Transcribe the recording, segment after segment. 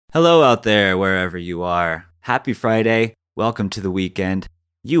Hello out there, wherever you are. Happy Friday. Welcome to the weekend.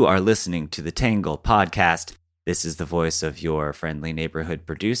 You are listening to the Tangle Podcast. This is the voice of your friendly neighborhood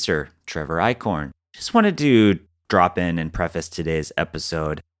producer, Trevor Eichhorn. Just wanted to drop in and preface today's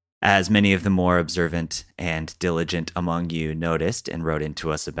episode. As many of the more observant and diligent among you noticed and wrote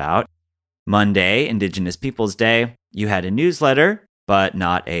into us about, Monday, Indigenous Peoples Day, you had a newsletter, but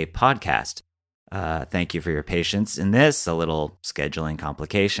not a podcast. Thank you for your patience in this, a little scheduling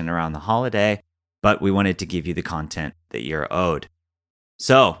complication around the holiday, but we wanted to give you the content that you're owed.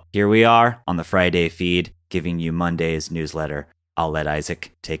 So here we are on the Friday feed, giving you Monday's newsletter. I'll let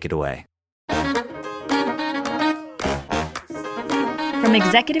Isaac take it away. From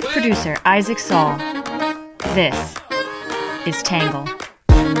executive producer Isaac Saul, this is Tangle.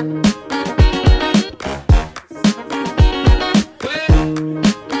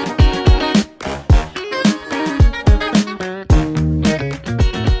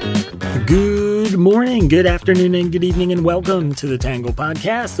 Good morning, good afternoon, and good evening, and welcome to the Tangle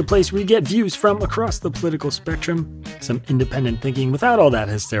Podcast, the place where you get views from across the political spectrum, some independent thinking without all that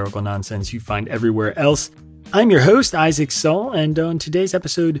hysterical nonsense you find everywhere else. I'm your host, Isaac Saul, and on today's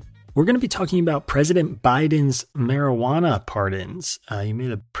episode, we're going to be talking about President Biden's marijuana pardons. He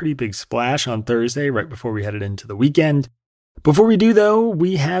made a pretty big splash on Thursday, right before we headed into the weekend. Before we do, though,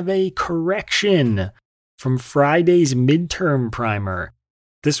 we have a correction from Friday's midterm primer.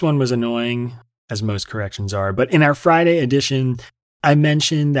 This one was annoying, as most corrections are, but in our Friday edition, I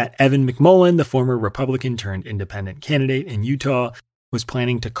mentioned that Evan McMullin, the former Republican turned independent candidate in Utah, was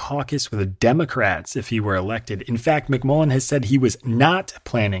planning to caucus with the Democrats if he were elected. In fact, McMullin has said he was not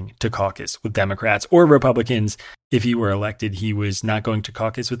planning to caucus with Democrats or Republicans if he were elected. He was not going to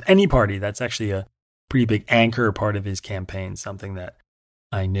caucus with any party. That's actually a pretty big anchor part of his campaign, something that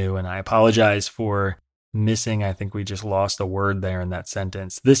I knew, and I apologize for missing. I think we just lost a word there in that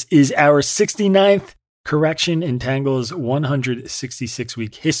sentence. This is our 69th correction in Tangle's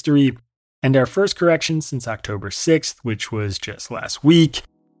 166-week history, and our first correction since October 6th, which was just last week.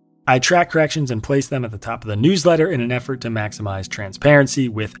 I track corrections and place them at the top of the newsletter in an effort to maximize transparency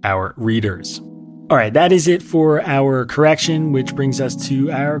with our readers. All right, that is it for our correction, which brings us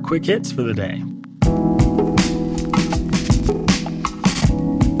to our quick hits for the day.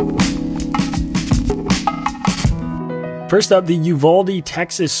 First up, the Uvalde,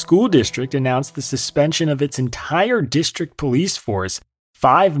 Texas School District announced the suspension of its entire district police force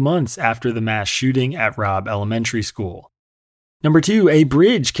 5 months after the mass shooting at Robb Elementary School. Number 2, a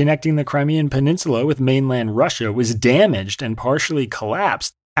bridge connecting the Crimean Peninsula with mainland Russia was damaged and partially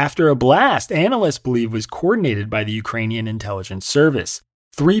collapsed after a blast analysts believe was coordinated by the Ukrainian intelligence service.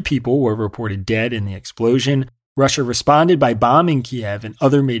 3 people were reported dead in the explosion. Russia responded by bombing Kiev and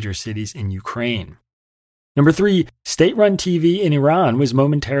other major cities in Ukraine. Number 3, state-run TV in Iran was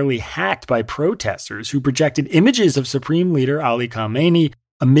momentarily hacked by protesters who projected images of Supreme Leader Ali Khamenei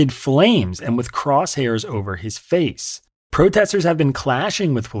amid flames and with crosshairs over his face. Protesters have been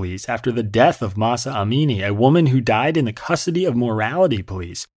clashing with police after the death of Mahsa Amini, a woman who died in the custody of morality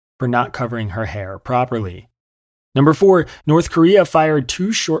police for not covering her hair properly. Number 4, North Korea fired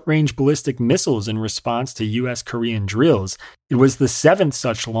 2 short-range ballistic missiles in response to U.S.-Korean drills. It was the 7th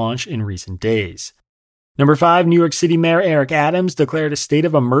such launch in recent days. Number 5, New York City Mayor Eric Adams declared a state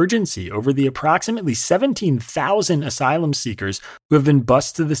of emergency over the approximately 17,000 asylum seekers who have been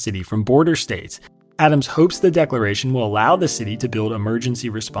bused to the city from border states. Adams hopes the declaration will allow the city to build emergency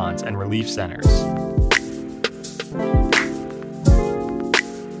response and relief centers.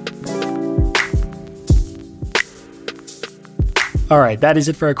 All right, that is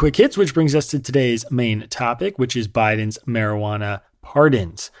it for our quick hits, which brings us to today's main topic, which is Biden's marijuana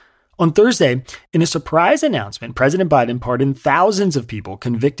pardons. On Thursday, in a surprise announcement, President Biden pardoned thousands of people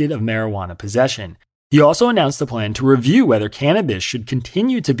convicted of marijuana possession. He also announced a plan to review whether cannabis should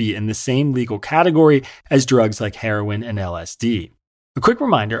continue to be in the same legal category as drugs like heroin and LSD. A quick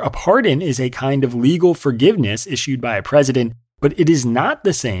reminder, a pardon is a kind of legal forgiveness issued by a president, but it is not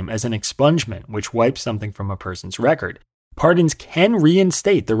the same as an expungement, which wipes something from a person's record. Pardons can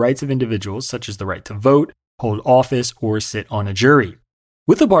reinstate the rights of individuals, such as the right to vote, hold office, or sit on a jury.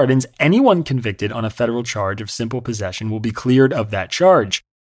 With the pardons, anyone convicted on a federal charge of simple possession will be cleared of that charge.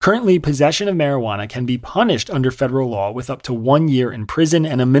 Currently, possession of marijuana can be punished under federal law with up to 1 year in prison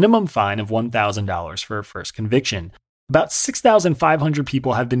and a minimum fine of $1,000 for a first conviction. About 6,500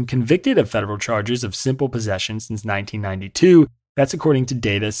 people have been convicted of federal charges of simple possession since 1992. That's according to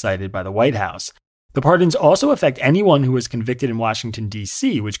data cited by the White House. The pardons also affect anyone who was convicted in Washington,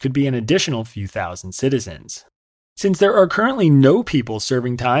 D.C., which could be an additional few thousand citizens. Since there are currently no people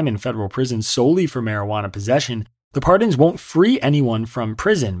serving time in federal prisons solely for marijuana possession, The pardons won't free anyone from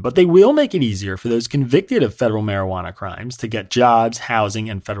prison, but they will make it easier for those convicted of federal marijuana crimes to get jobs, housing,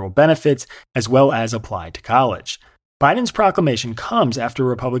 and federal benefits, as well as apply to college. Biden's proclamation comes after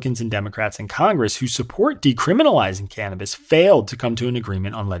Republicans and Democrats in Congress who support decriminalizing cannabis failed to come to an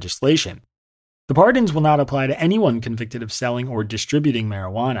agreement on legislation. The pardons will not apply to anyone convicted of selling or distributing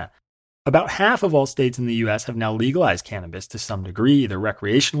marijuana. About half of all states in the U.S. have now legalized cannabis to some degree, either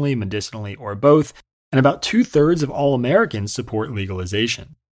recreationally, medicinally, or both, and about 2/3 of all Americans support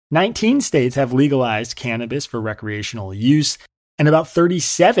legalization. 19 states have legalized cannabis for recreational use, and about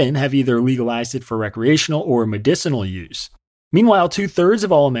 37 have either legalized it for recreational or medicinal use. Meanwhile, 2/3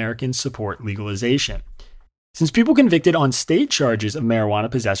 of all Americans support legalization. Since people convicted on state charges of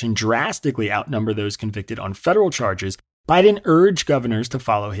marijuana possession drastically outnumber those convicted on federal charges, Biden urged governors to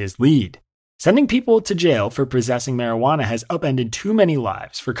follow his lead. Sending people to jail for possessing marijuana has upended too many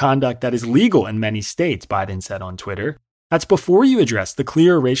lives for conduct that is legal in many states, Biden said on Twitter. That's before you address the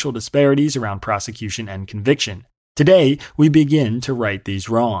clear racial disparities around prosecution and conviction. Today, we begin to right these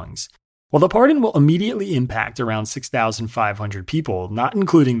wrongs. While the pardon will immediately impact around 6,500 people, not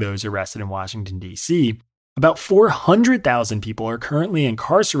including those arrested in Washington, D.C., about 400,000 people are currently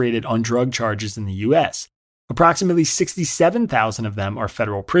incarcerated on drug charges in the U.S. Approximately 67,000 of them are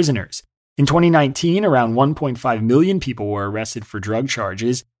federal prisoners. In 2019, around 1.5 million people were arrested for drug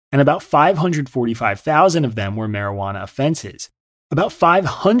charges, and about 545,000 of them were marijuana offenses. About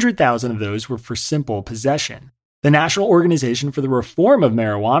 500,000 of those were for simple possession. The National Organization for the Reform of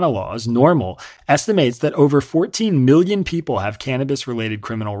Marijuana Laws, NORML, estimates that over 14 million people have cannabis-related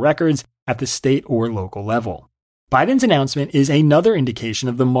criminal records at the state or local level. Biden's announcement is another indication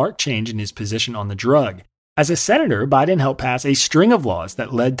of the marked change in his position on the drug. As a senator, Biden helped pass a string of laws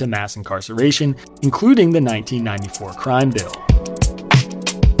that led to mass incarceration, including the 1994 crime bill.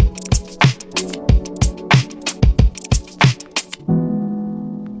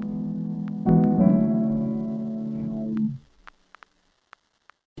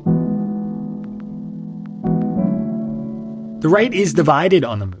 The right is divided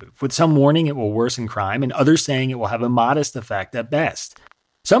on the move, with some warning it will worsen crime and others saying it will have a modest effect at best.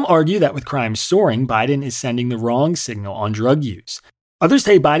 Some argue that with crime soaring, Biden is sending the wrong signal on drug use. Others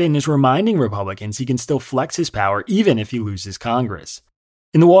say Biden is reminding Republicans he can still flex his power even if he loses Congress.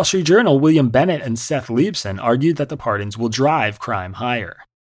 In the Wall Street Journal, William Bennett and Seth Leibsohn argued that the pardons will drive crime higher.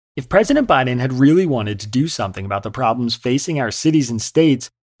 If President Biden had really wanted to do something about the problems facing our cities and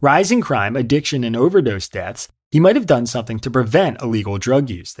states, rising crime, addiction, and overdose deaths, he might have done something to prevent illegal drug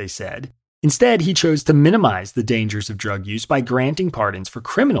use, they said. Instead, he chose to minimize the dangers of drug use by granting pardons for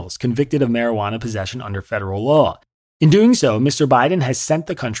criminals convicted of marijuana possession under federal law. In doing so, Mr. Biden has sent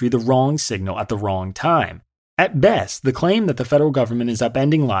the country the wrong signal at the wrong time. At best, the claim that the federal government is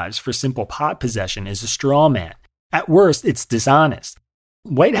upending lives for simple pot possession is a straw man. At worst, it's dishonest.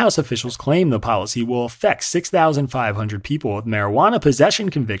 White House officials claim the policy will affect 6,500 people with marijuana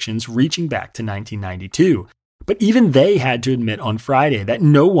possession convictions reaching back to 1992. But even they had to admit on Friday that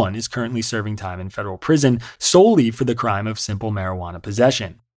no one is currently serving time in federal prison solely for the crime of simple marijuana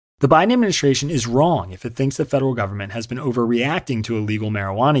possession. The Biden administration is wrong if it thinks the federal government has been overreacting to illegal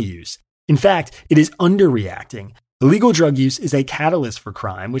marijuana use. In fact, it is underreacting. Illegal drug use is a catalyst for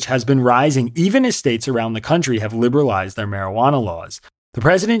crime, which has been rising even as states around the country have liberalized their marijuana laws. The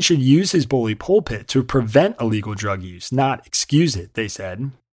president should use his bully pulpit to prevent illegal drug use, not excuse it, they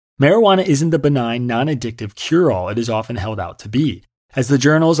said. Marijuana isn't the benign, non-addictive cure-all it is often held out to be. As the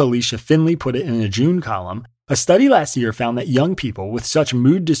Journal's Alicia Finley put it in a June column, a study last year found that young people with such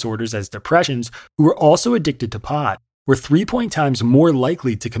mood disorders as depressions who were also addicted to pot were 3 times more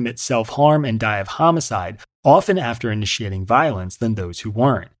likely to commit self-harm and die of homicide, often after initiating violence, than those who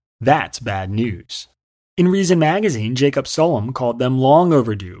weren't. That's bad news. In Reason magazine, Jacob Sullum called them long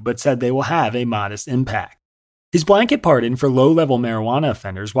overdue, but said they will have a modest impact. His blanket pardon for low-level marijuana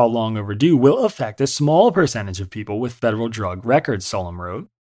offenders, while long overdue, will affect a small percentage of people with federal drug records, Sullum wrote.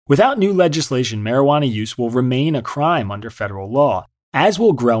 Without new legislation, marijuana use will remain a crime under federal law, as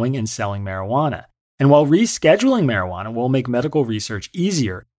will growing and selling marijuana. And while rescheduling marijuana will make medical research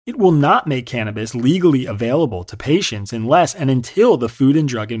easier, it will not make cannabis legally available to patients unless and until the Food and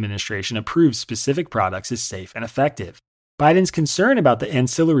Drug Administration approves specific products as safe and effective. Biden's concern about the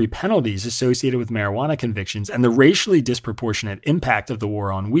ancillary penalties associated with marijuana convictions and the racially disproportionate impact of the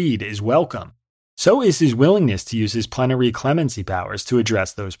war on weed is welcome. So is his willingness to use his plenary clemency powers to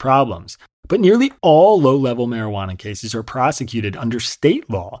address those problems. But nearly all low-level marijuana cases are prosecuted under state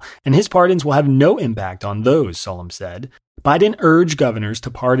law, and his pardons will have no impact on those, Sullum said. Biden urged governors to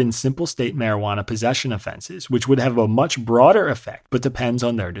pardon simple state marijuana possession offenses, which would have a much broader effect but depends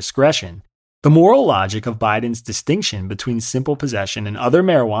on their discretion. The moral logic of Biden's distinction between simple possession and other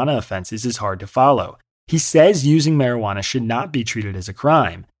marijuana offenses is hard to follow. He says using marijuana should not be treated as a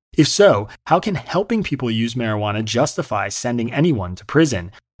crime. If so, how can helping people use marijuana justify sending anyone to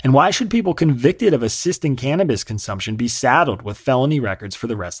prison? And why should people convicted of assisting cannabis consumption be saddled with felony records for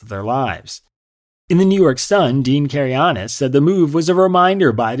the rest of their lives? In the New York Sun, Dean Karayanis said the move was a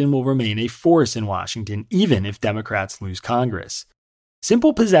reminder Biden will remain a force in Washington even if Democrats lose Congress.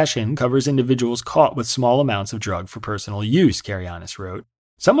 Simple possession covers individuals caught with small amounts of drug for personal use, Karayanis wrote.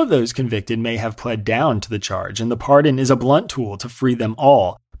 Some of those convicted may have pled down to the charge, and the pardon is a blunt tool to free them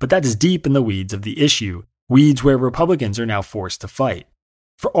all, but that is deep in the weeds of the issue, weeds where Republicans are now forced to fight.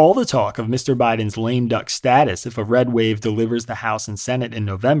 For all the talk of Mr. Biden's lame duck status if a red wave delivers the House and Senate in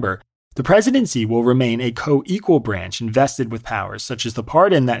November, the presidency will remain a co-equal branch invested with powers such as the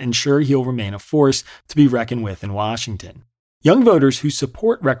pardon that ensure he'll remain a force to be reckoned with in Washington. Young voters who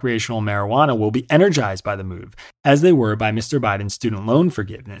support recreational marijuana will be energized by the move, as they were by Mr. Biden's student loan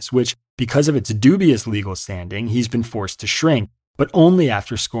forgiveness, which, because of its dubious legal standing, he's been forced to shrink, but only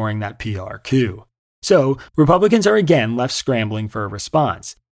after scoring that PR coup. So, Republicans are again left scrambling for a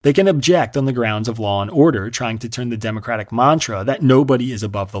response. They can object on the grounds of law and order, trying to turn the Democratic mantra that nobody is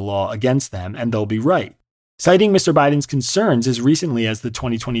above the law against them, and they'll be right. Citing Mr. Biden's concerns as recently as the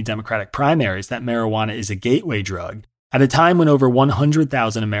 2020 Democratic primaries that marijuana is a gateway drug, at a time when over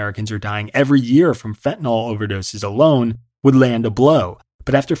 100,000 Americans are dying every year from fentanyl overdoses alone, would land a blow.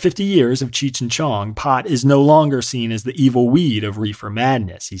 But after 50 years of Cheech and Chong, pot is no longer seen as the evil weed of reefer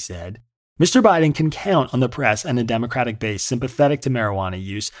madness, he said. Mr. Biden can count on the press and a Democratic base sympathetic to marijuana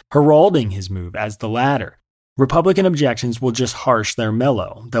use, heralding his move as the latter. Republican objections will just harsh their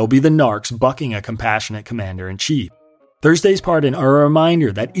mellow. They'll be the narcs bucking a compassionate commander-in-chief. Thursday's pardon are a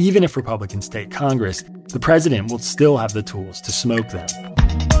reminder that even if Republicans take Congress, the president will still have the tools to smoke them.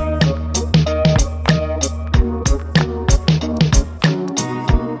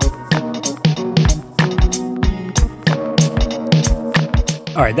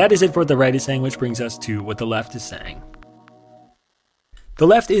 All right, that is it for what the right is saying, which brings us to what the left is saying. The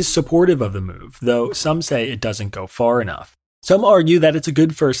left is supportive of the move, though some say it doesn't go far enough. Some argue that it's a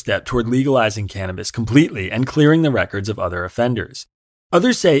good first step toward legalizing cannabis completely and clearing the records of other offenders.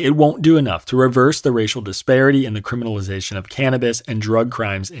 Others say it won't do enough to reverse the racial disparity in the criminalization of cannabis and drug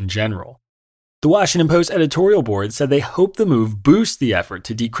crimes in general. The Washington Post editorial board said they hope the move boosts the effort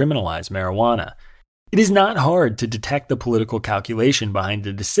to decriminalize marijuana. It is not hard to detect the political calculation behind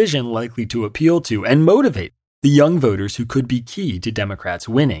a decision likely to appeal to and motivate the young voters who could be key to Democrats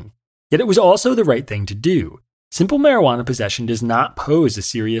winning. Yet it was also the right thing to do. Simple marijuana possession does not pose a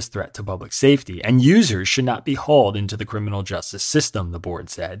serious threat to public safety, and users should not be hauled into the criminal justice system, the board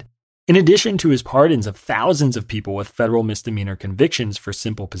said. In addition to his pardons of thousands of people with federal misdemeanor convictions for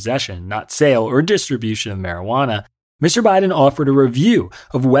simple possession, not sale or distribution of marijuana, Mr. Biden offered a review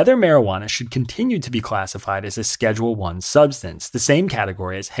of whether marijuana should continue to be classified as a Schedule I substance, the same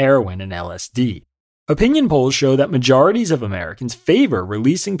category as heroin and LSD. Opinion polls show that majorities of Americans favor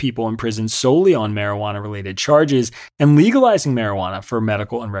releasing people in prison solely on marijuana-related charges and legalizing marijuana for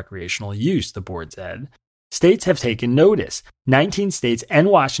medical and recreational use, the board said. States have taken notice. 19 states and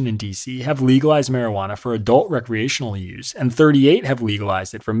Washington, D.C. have legalized marijuana for adult recreational use, and 38 have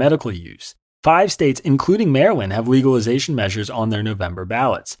legalized it for medical use. 5 states, including Maryland, have legalization measures on their November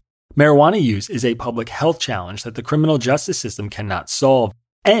ballots. Marijuana use is a public health challenge that the criminal justice system cannot solve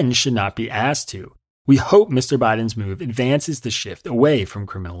and should not be asked to. We hope Mr. Biden's move advances the shift away from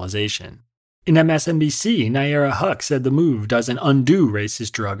criminalization. In MSNBC, Nayyera Huck said the move doesn't undo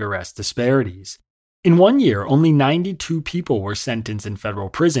racist drug arrest disparities. In 1 year, only 92 people were sentenced in federal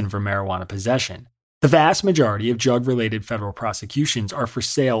prison for marijuana possession. The vast majority of drug-related federal prosecutions are for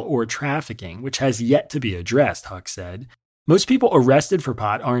sale or trafficking, which has yet to be addressed, Huck said. Most people arrested for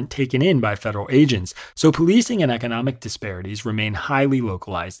pot aren't taken in by federal agents, so policing and economic disparities remain highly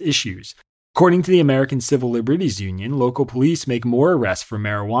localized issues. According to the American Civil Liberties Union, local police make more arrests for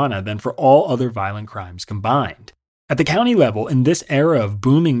marijuana than for all other violent crimes combined. At the county level, in this era of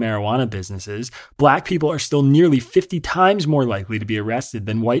booming marijuana businesses, black people are still nearly 50 times more likely to be arrested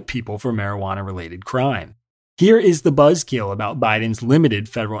than white people for marijuana-related crime. Here is the buzzkill about Biden's limited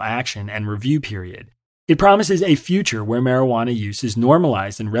federal action and review period. It promises a future where marijuana use is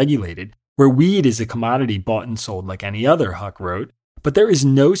normalized and regulated, where weed is a commodity bought and sold like any other, Huck wrote. But there is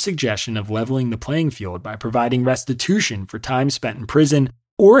no suggestion of leveling the playing field by providing restitution for time spent in prison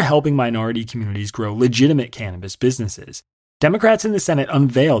or helping minority communities grow legitimate cannabis businesses. Democrats in the Senate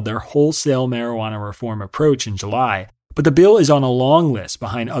unveiled their wholesale marijuana reform approach in July, but the bill is on a long list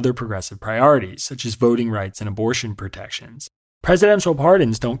behind other progressive priorities, such as voting rights and abortion protections. Presidential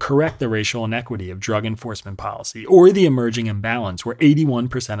pardons don't correct the racial inequity of drug enforcement policy or the emerging imbalance where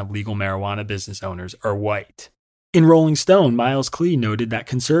 81% of legal marijuana business owners are white. In Rolling Stone, Miles Klee noted that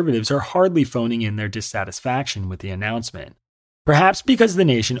conservatives are hardly phoning in their dissatisfaction with the announcement. Perhaps because the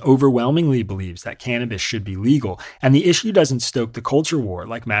nation overwhelmingly believes that cannabis should be legal and the issue doesn't stoke the culture war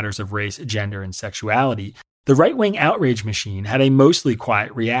like matters of race, gender, and sexuality, the right-wing outrage machine had a mostly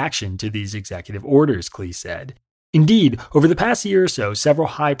quiet reaction to these executive orders, Klee said. Indeed, over the past year or so, several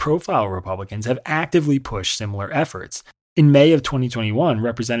high-profile Republicans have actively pushed similar efforts. In May of 2021,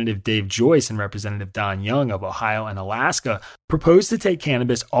 Representative Dave Joyce and Representative Don Young of Ohio and Alaska proposed to take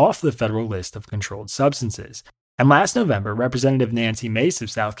cannabis off the federal list of controlled substances. And last November, Representative Nancy Mace of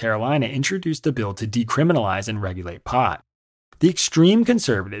South Carolina introduced a bill to decriminalize and regulate pot. The extreme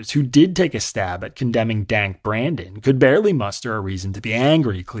conservatives who did take a stab at condemning Dank Brandon could barely muster a reason to be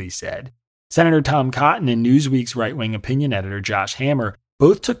angry, Klee said. Senator Tom Cotton and Newsweek's right-wing opinion editor Josh Hammer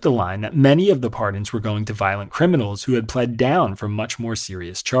both took the line that many of the pardons were going to violent criminals who had pled down from much more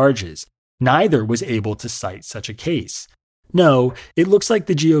serious charges. Neither was able to cite such a case. No, it looks like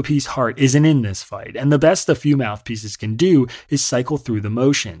the GOP's heart isn't in this fight, and the best a few mouthpieces can do is cycle through the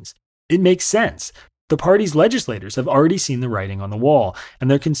motions. It makes sense. The party's legislators have already seen the writing on the wall, and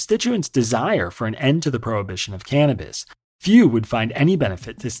their constituents' desire for an end to the prohibition of cannabis. Few would find any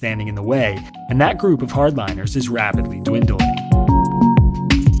benefit to standing in the way, and that group of hardliners is rapidly dwindling.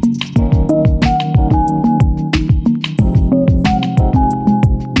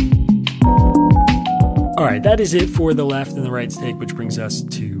 All right, that is it for the left and the right's take, which brings us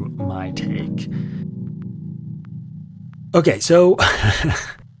to my take. Okay, so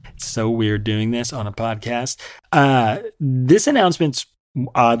it's so weird doing this on a podcast. This announcement's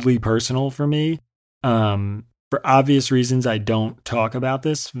oddly personal for me. For obvious reasons, I don't talk about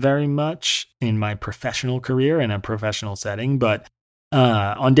this very much in my professional career in a professional setting, but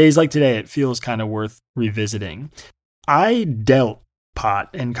on days like today, it feels kind of worth revisiting. I dealt pot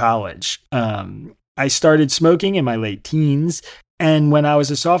in college. I started smoking in my late teens, and when I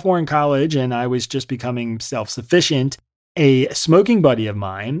was a sophomore in college and I was just becoming self-sufficient, a smoking buddy of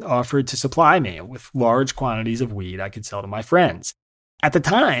mine offered to supply me with large quantities of weed I could sell to my friends. At the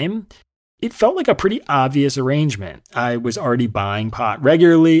time, it felt like a pretty obvious arrangement. I was already buying pot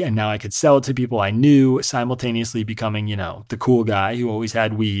regularly, and now I could sell it to people I knew, simultaneously becoming, the cool guy who always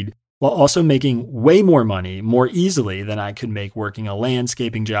had weed, while also making way more money more easily than I could make working a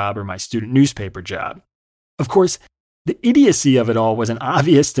landscaping job or my student newspaper job. Of course, the idiocy of it all wasn't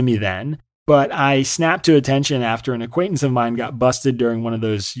obvious to me then, but I snapped to attention after an acquaintance of mine got busted during one of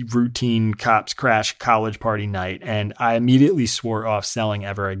those routine cops crash college party night, and I immediately swore off selling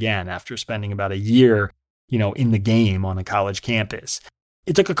ever again after spending about a year, in the game on a college campus.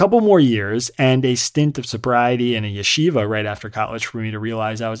 It took a couple more years and a stint of sobriety in a yeshiva right after college for me to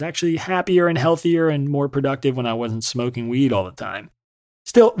realize I was actually happier and healthier and more productive when I wasn't smoking weed all the time.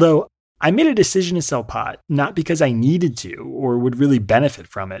 Still, though, I made a decision to sell pot, not because I needed to or would really benefit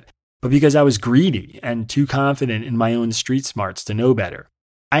from it, but because I was greedy and too confident in my own street smarts to know better.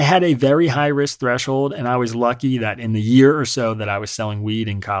 I had a very high risk threshold, and I was lucky that in the year or so that I was selling weed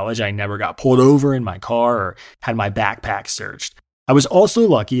in college, I never got pulled over in my car or had my backpack searched. I was also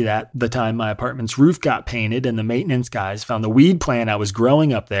lucky that the time my apartment's roof got painted and the maintenance guys found the weed plant I was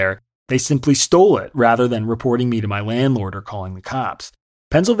growing up there, they simply stole it rather than reporting me to my landlord or calling the cops.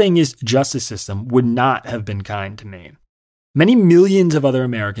 Pennsylvania's justice system would not have been kind to me. Many millions of other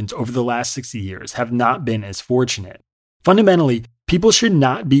Americans over the last 60 years have not been as fortunate. Fundamentally, people should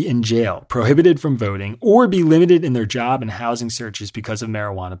not be in jail, prohibited from voting, or be limited in their job and housing searches because of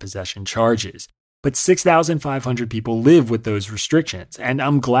marijuana possession charges. But 6,500 people live with those restrictions, and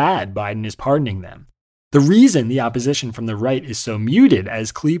I'm glad Biden is pardoning them. The reason the opposition from the right is so muted,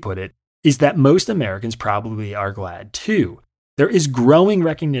 as Klee put it, is that most Americans probably are glad too. There is growing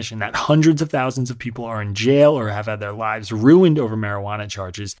recognition that hundreds of thousands of people are in jail or have had their lives ruined over marijuana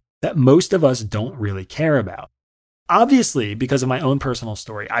charges that most of us don't really care about. Obviously, because of my own personal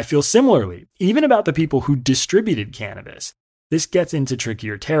story, I feel similarly, even about the people who distributed cannabis. This gets into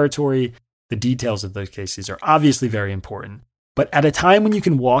trickier territory. The details of those cases are obviously very important. But at a time when you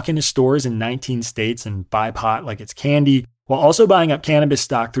can walk into stores in 19 states and buy pot like it's candy, while also buying up cannabis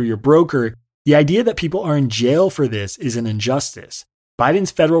stock through your broker, the idea that people are in jail for this is an injustice. Biden's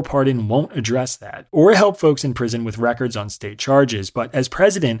federal pardon won't address that, or help folks in prison with records on state charges, but as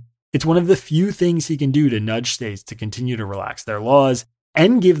president, it's one of the few things he can do to nudge states to continue to relax their laws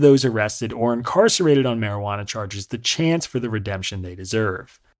and give those arrested or incarcerated on marijuana charges the chance for the redemption they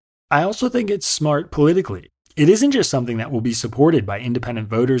deserve. I also think it's smart politically. It isn't just something that will be supported by independent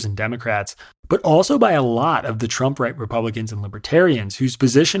voters and Democrats, but also by a lot of the Trump-right Republicans and Libertarians whose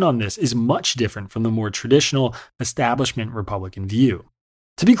position on this is much different from the more traditional establishment Republican view.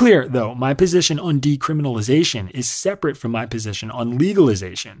 To be clear, though, my position on decriminalization is separate from my position on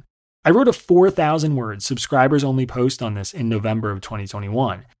legalization. I wrote a 4,000-word subscribers-only post on this in November of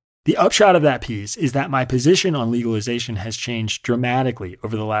 2021. The upshot of that piece is that my position on legalization has changed dramatically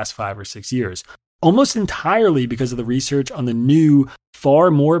over the last 5 or 6 years, almost entirely because of the research on the new,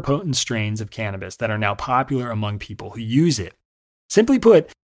 far more potent strains of cannabis that are now popular among people who use it. Simply put,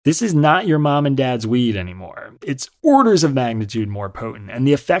 this is not your mom and dad's weed anymore. It's orders of magnitude more potent, and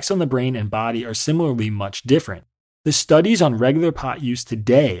the effects on the brain and body are similarly much different. The studies on regular pot use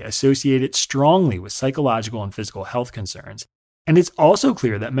today associate it strongly with psychological and physical health concerns. And it's also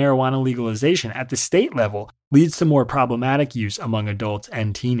clear that marijuana legalization at the state level leads to more problematic use among adults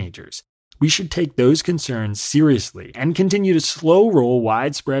and teenagers. We should take those concerns seriously and continue to slow roll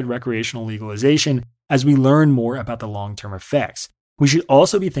widespread recreational legalization as we learn more about the long-term effects. We should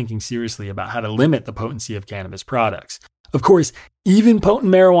also be thinking seriously about how to limit the potency of cannabis products. Of course, even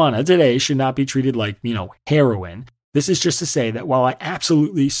potent marijuana today should not be treated like, heroin. This is just to say that while I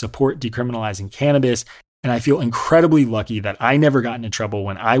absolutely support decriminalizing cannabis, and I feel incredibly lucky that I never got into trouble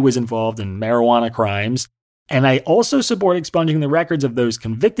when I was involved in marijuana crimes, and I also support expunging the records of those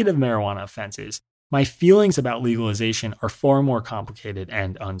convicted of marijuana offenses, my feelings about legalization are far more complicated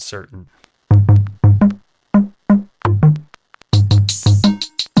and uncertain.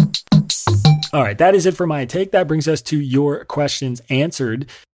 All right, that is it for my take. That brings us to your questions answered.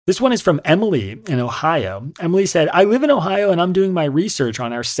 This one is from Emily in Ohio. Emily said, I live in Ohio and I'm doing my research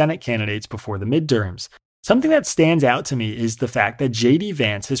on our Senate candidates before the midterms. Something that stands out to me is the fact that J.D.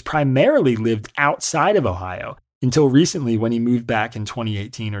 Vance has primarily lived outside of Ohio until recently when he moved back in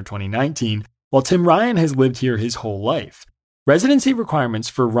 2018 or 2019, while Tim Ryan has lived here his whole life. Residency requirements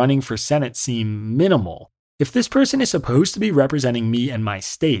for running for Senate seem minimal. If this person is supposed to be representing me and my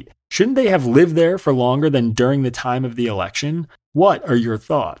state, shouldn't they have lived there for longer than during the time of the election? What are your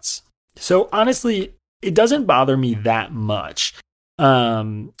thoughts? So honestly, it doesn't bother me that much.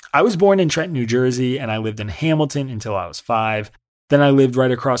 I was born in Trenton, New Jersey, and I lived in Hamilton until I was 5. Then I lived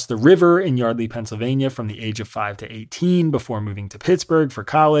right across the river in Yardley, Pennsylvania from the age of 5 to 18 before moving to Pittsburgh for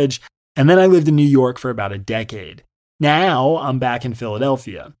college. And then I lived in New York for about a decade. Now I'm back in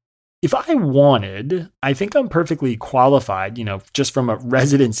Philadelphia. If I wanted, I think I'm perfectly qualified, just from a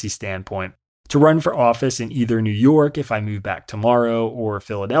residency standpoint, to run for office in either New York if I move back tomorrow, or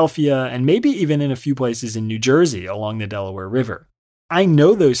Philadelphia, and maybe even in a few places in New Jersey along the Delaware River. I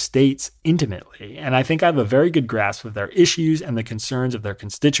know those states intimately, and I think I have a very good grasp of their issues and the concerns of their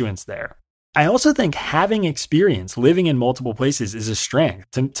constituents there. I also think having experience living in multiple places is a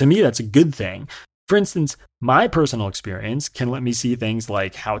strength. To me, that's a good thing. For instance, my personal experience can let me see things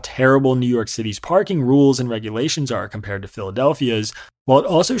like how terrible New York City's parking rules and regulations are compared to Philadelphia's, while it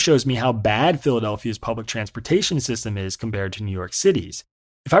also shows me how bad Philadelphia's public transportation system is compared to New York City's.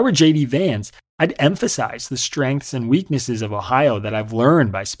 If I were J.D. Vance, I'd emphasize the strengths and weaknesses of Ohio that I've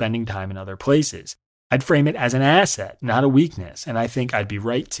learned by spending time in other places. I'd frame it as an asset, not a weakness, and I think I'd be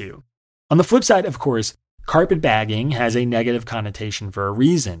right to. On the flip side, of course, carpetbagging has a negative connotation for a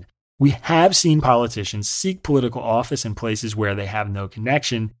reason. We have seen politicians seek political office in places where they have no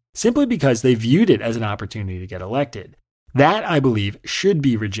connection simply because they viewed it as an opportunity to get elected. That, I believe, should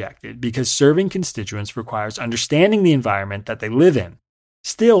be rejected because serving constituents requires understanding the environment that they live in.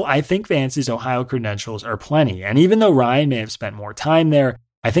 Still, I think Vance's Ohio credentials are plenty, and even though Ryan may have spent more time there,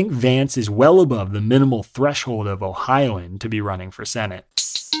 I think Vance is well above the minimal threshold of Ohioan to be running for Senate.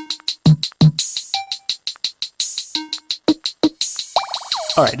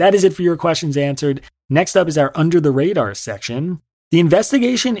 All right, that is it for your questions answered. Next up is our Under the Radar section. The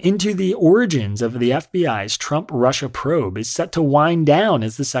investigation into the origins of the FBI's Trump-Russia probe is set to wind down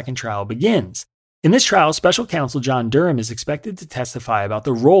as the second trial begins. In this trial, Special Counsel John Durham is expected to testify about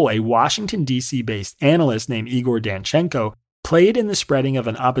the role a Washington, D.C.-based analyst named Igor Danchenko played in the spreading of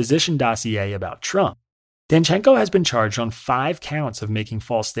an opposition dossier about Trump. Danchenko has been charged on 5 counts of making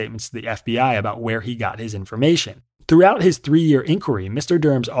false statements to the FBI about where he got his information. Throughout his 3-year inquiry, Mr.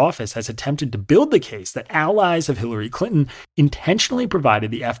 Durham's office has attempted to build the case that allies of Hillary Clinton intentionally provided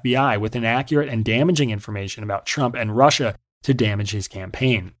the FBI with inaccurate and damaging information about Trump and Russia to damage his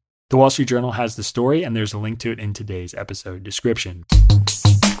campaign. The Wall Street Journal has the story, and there's a link to it in today's episode description.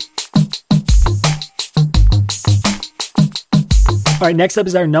 All right, next up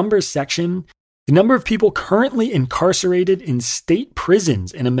is our numbers section. The number of people currently incarcerated in state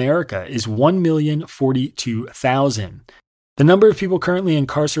prisons in America is 1,042,000. The number of people currently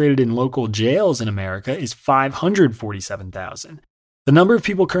incarcerated in local jails in America is 547,000. The number of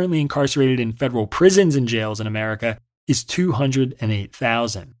people currently incarcerated in federal prisons and jails in America is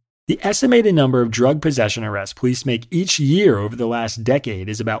 208,000. The estimated number of drug possession arrests police make each year over the last decade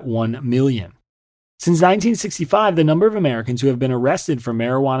is about 1 million. Since 1965, the number of Americans who have been arrested for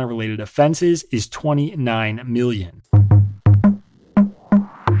marijuana-related offenses is 29 million.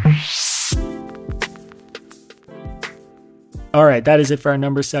 All right, that is it for our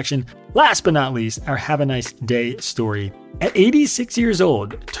numbers section. Last but not least, our Have a Nice Day story. At 86 years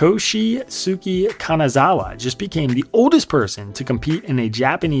old, Toshisuke Kanazawa just became the oldest person to compete in a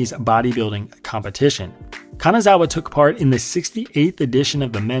Japanese bodybuilding competition. Kanazawa took part in the 68th edition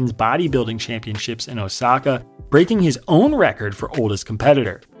of the Men's Bodybuilding Championships in Osaka, breaking his own record for oldest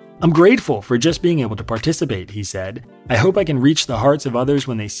competitor. "I'm grateful for just being able to participate," he said. "I hope I can reach the hearts of others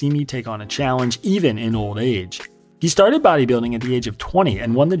when they see me take on a challenge, even in old age." He started bodybuilding at the age of 20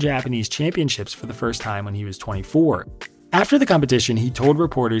 and won the Japanese championships for the first time when he was 24. After the competition, he told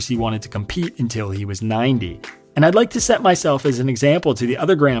reporters he wanted to compete until he was 90. "And I'd like to set myself as an example to the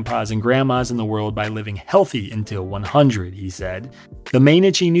other grandpas and grandmas in the world by living healthy until 100, he said. The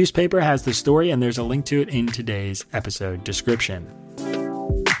Mainichi newspaper has the story, and there's a link to it in today's episode description.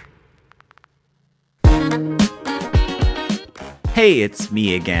 Hey, it's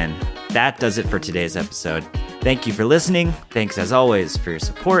me again. That does it for today's episode. Thank you for listening. Thanks as always for your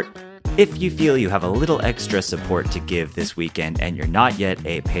support. If you feel you have a little extra support to give this weekend and you're not yet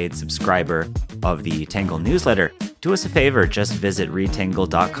a paid subscriber of the Tangle newsletter, do us a favor, just visit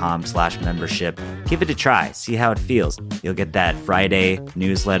readtangle.com/membership. Give it a try, see how it feels. You'll get that Friday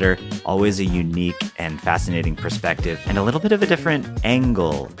newsletter, always a unique and fascinating perspective and a little bit of a different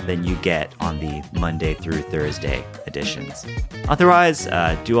angle than you get on the Monday through Thursday editions. Otherwise,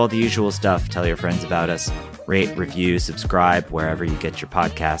 do all the usual stuff. Tell your friends about us. Rate, review, subscribe wherever you get your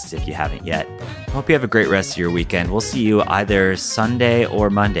podcasts if you haven't yet. I hope you have a great rest of your weekend. We'll see you either Sunday or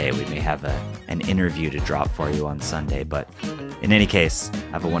Monday. We may have an interview to drop for you on Sunday, but in any case,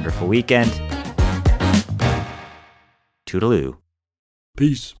 have a wonderful weekend. Toodaloo.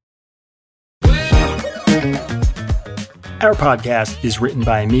 Peace. Our podcast is written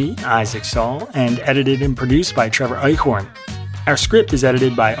by me, Isaac Saul, and edited and produced by Trevor Eichhorn. Our script is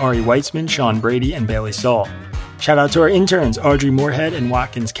edited by Ari Weitzman, Sean Brady, and Bailey Saul. Shout out to our interns, Audrey Moorhead and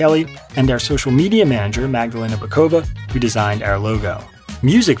Watkins Kelly, and our social media manager, Magdalena Bokova, who designed our logo.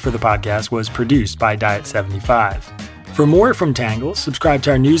 Music for the podcast was produced by Diet 75. For more from Tangle, subscribe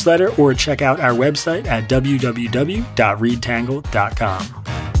to our newsletter or check out our website at www.readtangle.com.